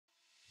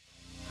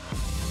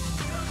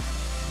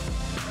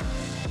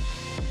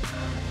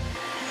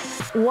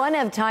One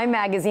of Time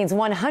Magazine's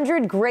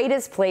 100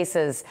 Greatest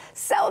Places,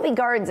 Selby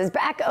Gardens is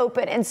back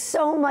open, and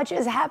so much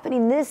is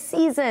happening this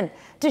season.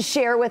 To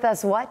share with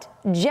us what?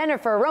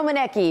 Jennifer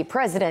Rominiecki,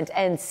 President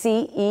and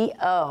CEO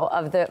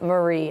of the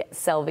Marie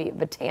Selby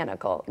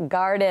Botanical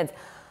Gardens.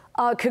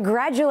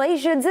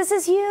 Congratulations, this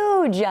is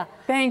huge.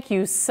 Thank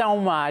you so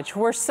much.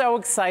 We're so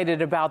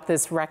excited about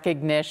this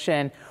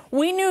recognition.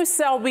 We knew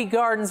Selby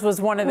Gardens was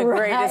one of the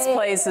greatest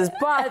places,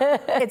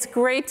 but it's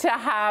great to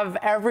have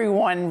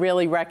everyone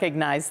really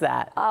recognize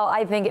that. Oh,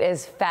 I think it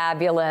is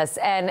fabulous.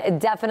 And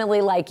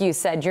definitely, like you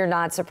said, you're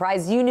not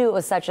surprised. You knew it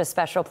was such a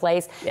special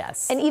place.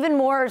 Yes. An even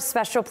more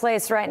special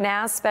place right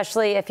now,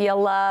 especially if you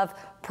love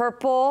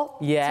purple.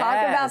 Yes.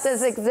 Talk about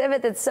this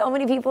exhibit that so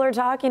many people are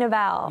talking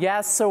about.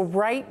 Yes, so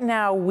right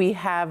now we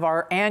have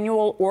our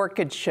annual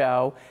Orchid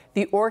Show,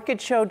 the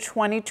Orchid Show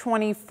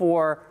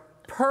 2024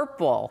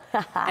 Purple.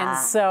 And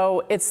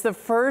so it's the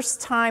first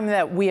time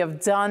that we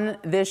have done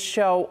this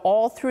show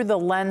all through the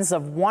lens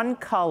of one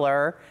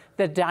color,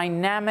 the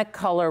dynamic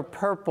color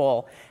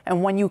purple.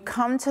 And when you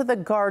come to the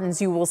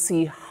gardens, you will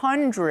see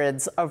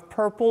hundreds of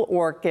purple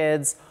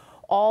orchids,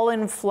 all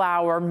in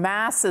flower,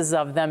 masses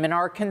of them in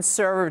our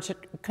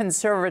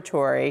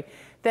conservatory.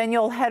 Then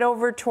you'll head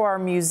over to our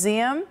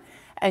museum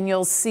and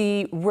you'll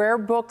see rare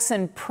books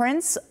and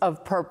prints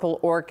of purple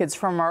orchids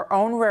from our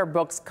own rare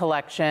books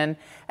collection,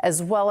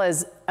 as well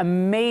as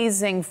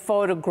amazing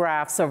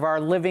photographs of our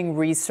living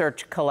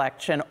research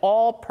collection,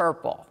 all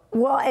purple.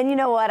 Well, and you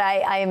know what?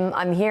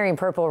 I'm hearing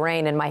Purple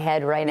Rain in my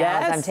head right now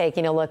as I'm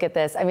taking a look at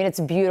this. I mean,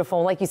 it's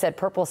beautiful. Like you said,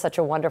 purple is such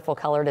a wonderful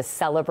color to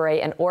celebrate,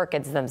 and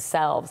orchids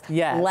themselves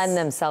lend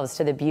themselves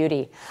to the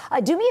beauty.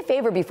 Do me a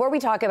favor, before we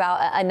talk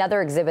about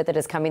another exhibit that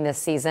is coming this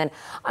season,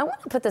 I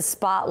want to put the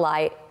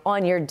spotlight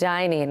on your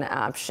dining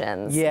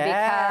options.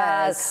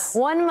 Because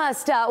one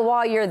must,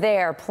 while you're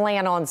there,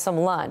 plan on some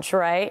lunch,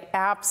 right?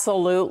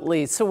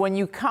 Absolutely. So when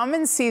you come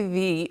and see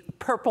the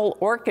Purple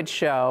Orchid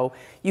Show,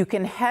 you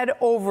can head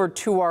over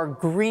to our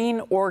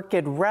Green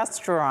Orchid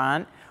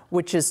restaurant,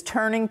 which is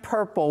turning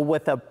purple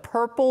with a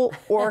purple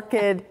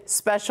orchid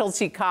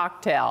specialty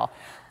cocktail.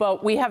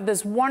 But we have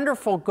this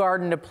wonderful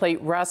garden to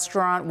plate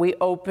restaurant we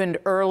opened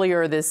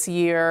earlier this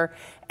year,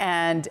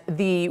 and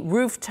the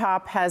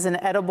rooftop has an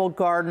edible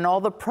garden.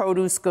 All the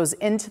produce goes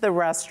into the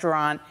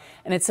restaurant,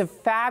 and it's a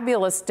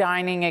fabulous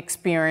dining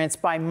experience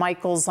by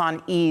Michael's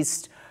on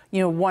East, you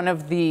know, one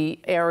of the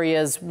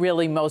area's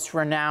really most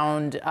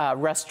renowned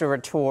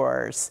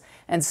restaurateurs.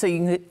 And so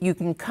you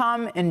can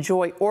come,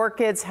 enjoy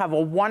orchids, have a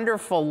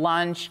wonderful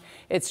lunch.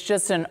 It's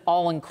just an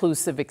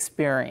all-inclusive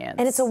experience.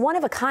 And it's a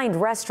one-of-a-kind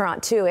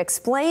restaurant, too.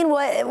 Explain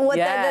what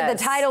the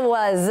title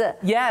was.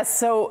 Yes,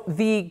 so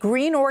the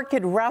Green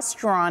Orchid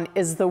Restaurant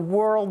is the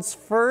world's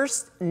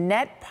first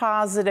net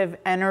positive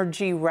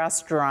energy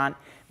restaurant,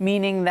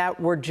 meaning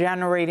that we're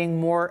generating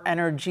more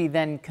energy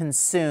than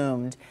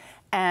consumed.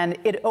 And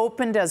it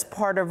opened as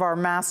part of our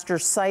master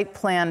site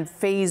plan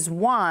phase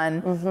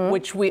 1,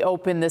 which we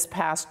opened this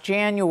past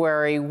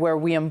January, where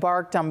we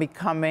embarked on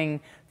becoming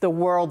the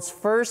world's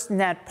first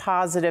net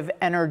positive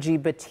energy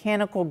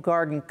botanical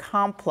garden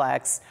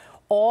complex,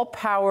 all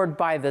powered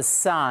by the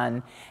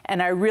sun.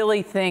 And I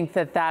really think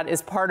that that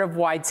is part of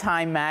why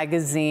Time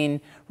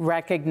Magazine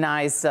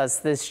recognized us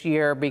this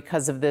year,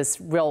 because of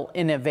this real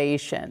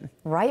innovation.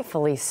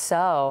 Rightfully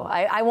so.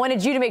 I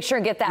wanted you to make sure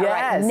and get that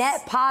right.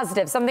 Net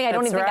positive, something I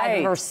don't even think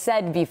I've ever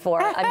said before.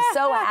 I'm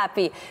so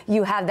happy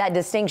you have that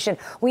distinction.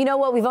 Well, you know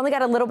what? We've only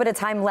got a little bit of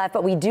time left,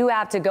 but we do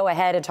have to go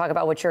ahead and talk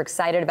about what you're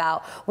excited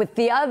about with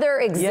the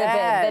other exhibit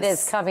that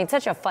is coming.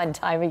 Such a fun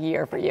time of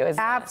year for you,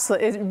 isn't it?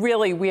 Absolutely.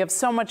 Really, we have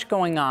so much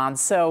going on.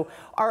 So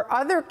our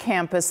other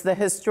campus, the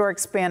historic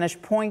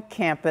Spanish Point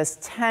campus,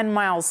 10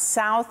 miles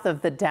south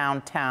of the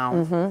downtown,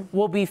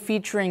 will be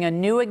featuring a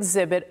new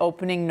exhibit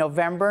opening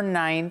November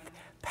 9th,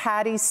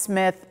 Patti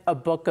Smith, A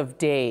Book of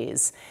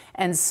Days.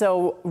 And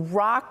so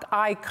rock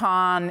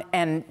icon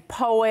and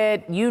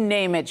poet, you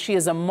name it, she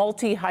is a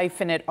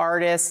multi-hyphenate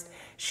artist.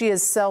 She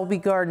is Selby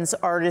Gardens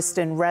Artist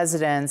in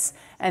Residence.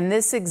 And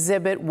this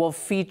exhibit will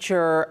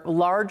feature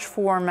large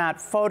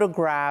format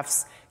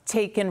photographs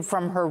taken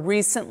from her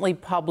recently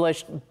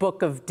published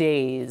Book of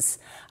Days.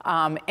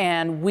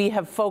 And we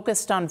have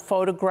focused on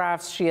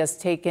photographs she has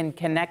taken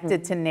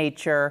connected to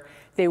nature.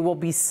 They will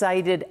be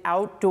sited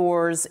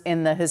outdoors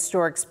in the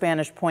historic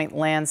Spanish Point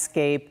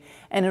landscape,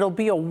 and it'll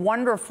be a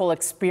wonderful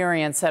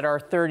experience at our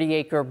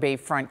 30-acre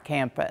Bayfront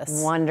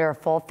campus.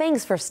 Wonderful.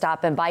 Thanks for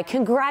stopping by.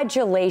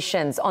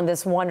 Congratulations on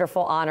this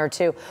wonderful honor,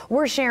 too.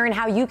 We're sharing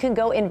how you can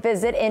go and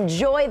visit,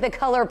 enjoy the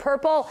color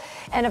purple,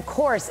 and, of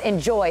course,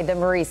 enjoy the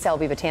Marie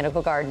Selby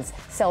Botanical Gardens.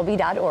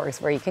 Selby.org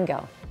is where you can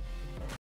go.